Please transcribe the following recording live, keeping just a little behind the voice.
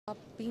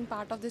Being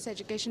part of this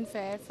education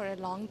fair for a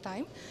long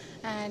time,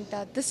 and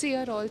this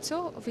year also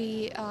we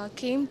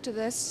came to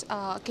this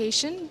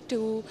occasion to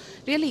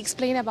really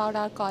explain about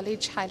our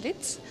college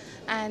highlights.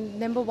 And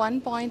number one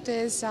point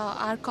is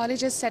our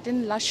college is set in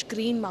lush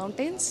green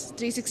mountains.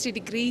 360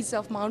 degrees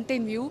of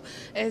mountain view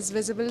is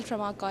visible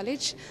from our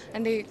college.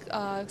 And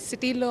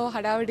city lo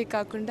hadavadi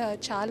kakunda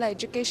chala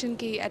education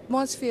ki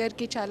atmosphere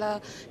ki chala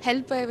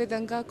help aye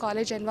vidhanga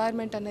college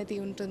environment anedi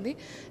untundi.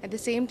 At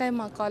the same time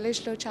our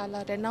college lo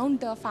chala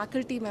renowned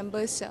faculty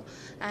members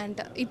and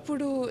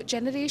ఇప్పుడు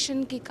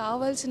జనరేషన్కి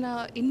కావాల్సిన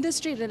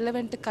industry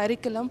relevant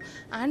curriculum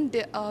and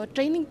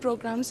training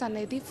programmes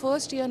అనేది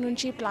first year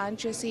నుంచి plan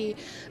చేసి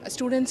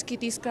స్టూడెంట్స్కి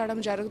తీసుకురావడం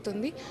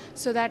జరుగుతుంది.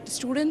 So that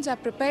students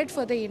are prepared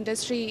for the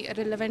industry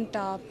relevant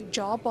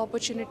job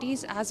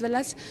opportunities as well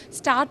as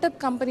startup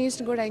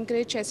కంపెనీస్ని కూడా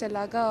ఎంకరేజ్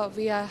చేసేలాగా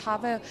we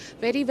have a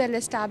very well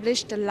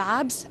established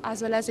labs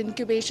as well as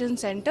incubation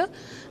centre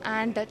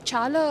and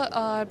చాలా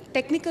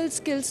technical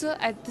skills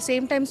at the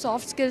same time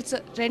soft skills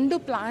రెండు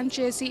plan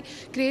చేసి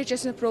create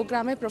చేసిన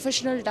ప్రోగ్రామే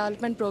professional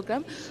development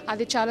programme.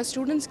 అది చాలా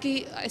స్టూడెంట్స్కి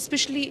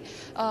especially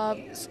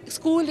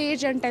school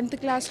age and 10th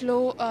క్లాస్లో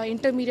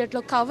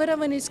ఇంటర్మీడియట్లో cover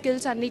అవ్వని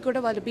స్కిల్స్ అన్నీ కూడా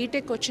వాళ్ళు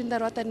బీటెక్ వచ్చిన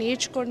తర్వాత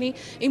నేర్చుకొని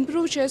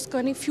ఇంప్రూవ్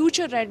చేసుకొని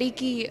ఫ్యూచర్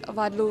రెడీకి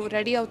వాళ్ళు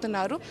రెడీ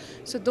అవుతున్నారు.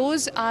 So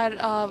those are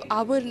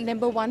our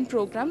number one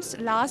programmes.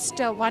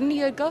 Last 1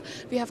 yearగా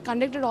we have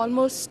conducted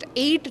almost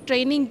 8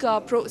 training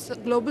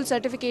global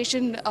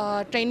certification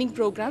training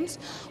programs,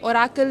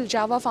 Oracle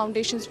Java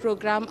Foundations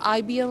program,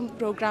 IBM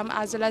program,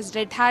 as well as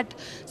Red Hat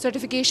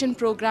certification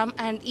program,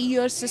 and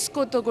year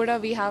Cisco to kuda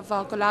we have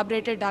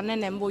collaborated, done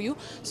an MOU.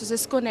 So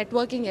Cisco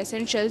networking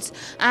essentials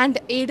and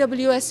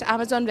AWS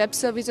Amazon Web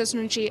Services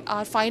nunchi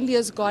our final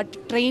years got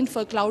trained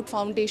for cloud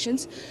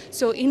foundations.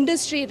 So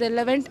industry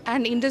relevant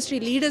and industry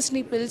leaders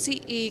ni pilsi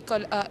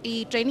ee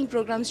training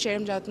programs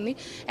cheyam jarutundi.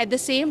 At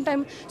the same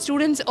time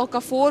students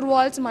oka 4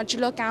 walls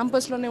madhyalo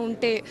campus lone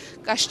unte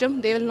kashtam,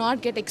 they will not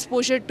get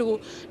exposure to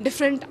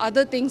different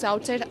other things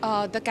outside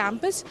the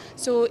campus.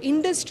 So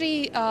industry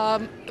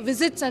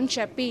visits and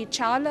చెప్పి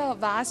చాలా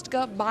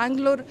వాస్ట్గా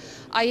Bengaluru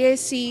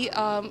IIC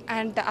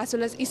and as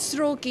well as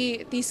ఇస్రోకి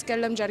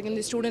తీసుకెళ్ళడం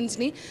జరిగింది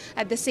స్టూడెంట్స్ని.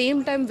 At the same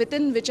time with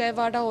in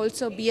Vijayawada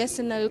also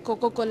BSNL,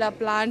 Coca Cola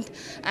plant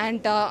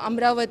and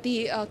Amaravati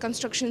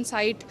construction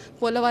site,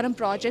 Polavaram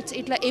projects,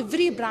 ఇట్లా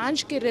every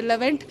బ్రాంచ్కి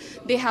relevant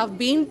they have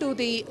been to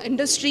the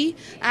industry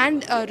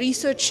and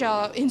research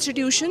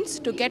institutions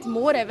to get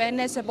more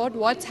awareness about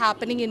what's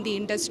happening in the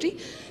industry.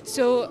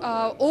 So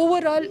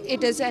overall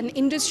it is an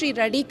industry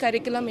ready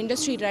curriculum,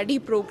 industry ready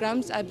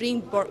programs are being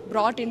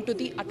brought into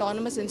the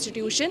autonomous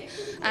institution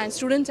and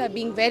students are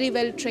being very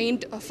well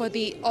trained for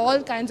the all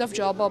kinds of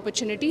job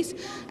opportunities.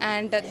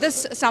 And this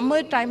summer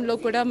time lo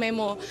kuda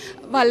memo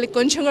valli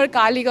koncham kuda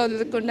kaaliga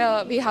udukunda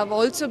we have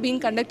also been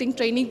conducting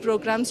training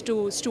programs to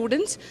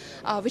students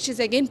which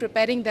is again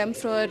preparing them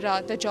for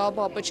the job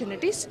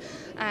opportunities.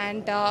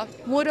 And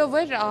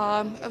moreover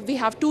we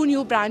have 2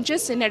 new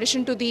branches in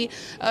addition to the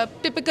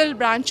typical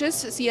branches,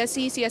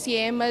 CSE, CSE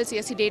AML,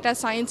 CSE Data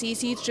Science,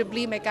 EC,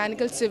 EEE,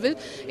 Mechanical, Civil.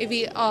 We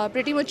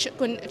pretty much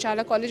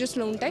chala colleges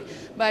lo untai,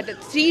 but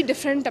 3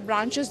 different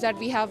branches that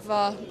we have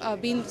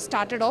been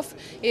started off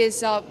is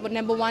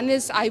number 1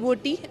 is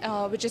IoT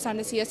which is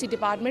under CSE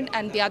department,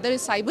 and the other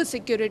is cyber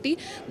security.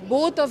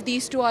 Both of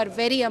these two are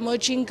very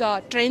emerging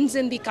trends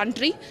in the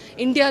country.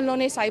 India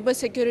lone cyber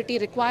security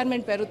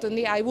requirement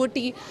perutundi, IoT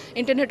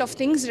Internet of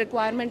Things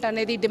requirement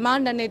anedi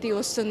demand anedi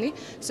వస్తుంది.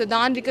 So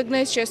దాన్ని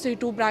recognise చేస్తూ ఈ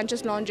 2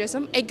 branches launch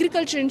చేసాం.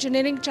 Agriculture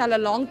engineering చాలా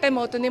long time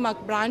అవుతుంది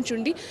మాకు branch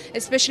ఉండి,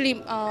 especially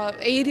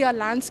area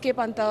landscape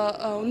అంత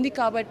ఉంది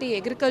కాబట్టి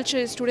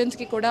అగ్రికల్చర్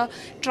స్టూడెంట్స్కి కూడా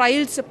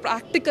ట్రయల్స్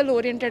ప్రాక్టికల్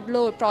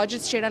ఓరియంటెడ్లో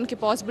ప్రాజెక్ట్స్ చేయడానికి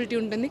పాసిబిలిటీ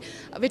ఉంటుంది,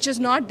 which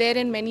is not there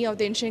in many of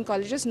the engineering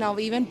colleges. నా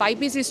ఈవెన్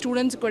బైపీసీ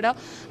స్టూడెంట్స్ కూడా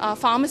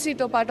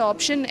ఫార్మసీతో పాటు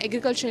ఆప్షన్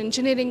అగ్రికల్చర్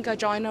ఇంజనీరింగ్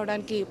జాయిన్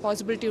అవ్వడానికి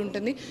పాసిబిలిటీ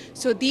ఉంటుంది.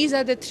 So these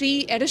are the 3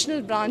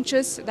 additional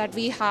branches that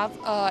we have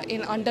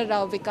in under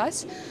Vikas.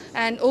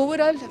 And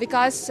overall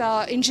Vikas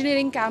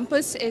Engineering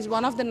Campus is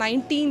one of the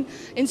 19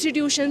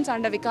 institutions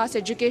under Vikas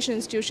Education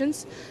Institutions.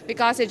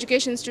 Vikas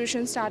Education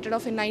Institution started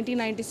off in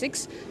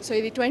 1996. So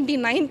the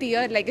 29th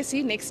year legacy.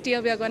 Next year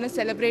we are going to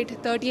celebrate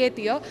 30th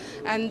year,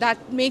 and that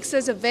makes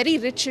us a very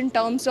rich in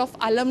terms of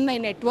alumni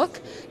network.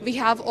 We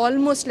have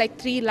almost like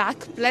 3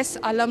 lakh plus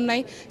alumni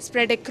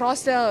spread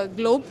across the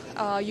globe,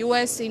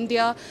 US,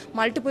 India,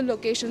 multiple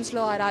locations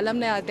lo our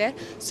alumni are there.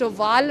 So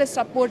వాళ్ళ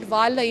support,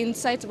 వాళ్ళ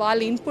insights, వాళ్ళ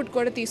input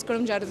కూడా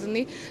తీసుకోవడం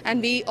జరుగుతుంది. And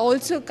we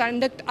also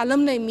conduct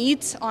alumni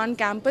meets on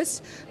campus,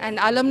 and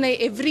alumni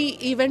every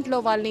ఈవెంట్లో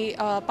వాళ్ళని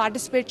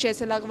participate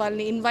చేసేలాగా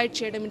వాళ్ళని ఇన్వైట్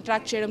చేయడం,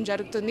 ఇంటరాక్ట్ చేయడం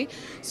జరుగుతుంది.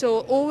 So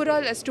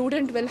overall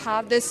student will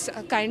have this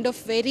kind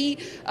of very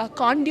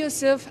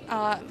conducive,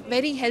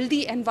 very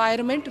healthy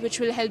environment which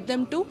will help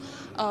them to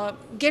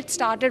get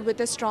started with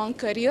a strong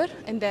career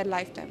in their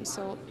lifetime.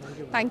 So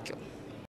thank you.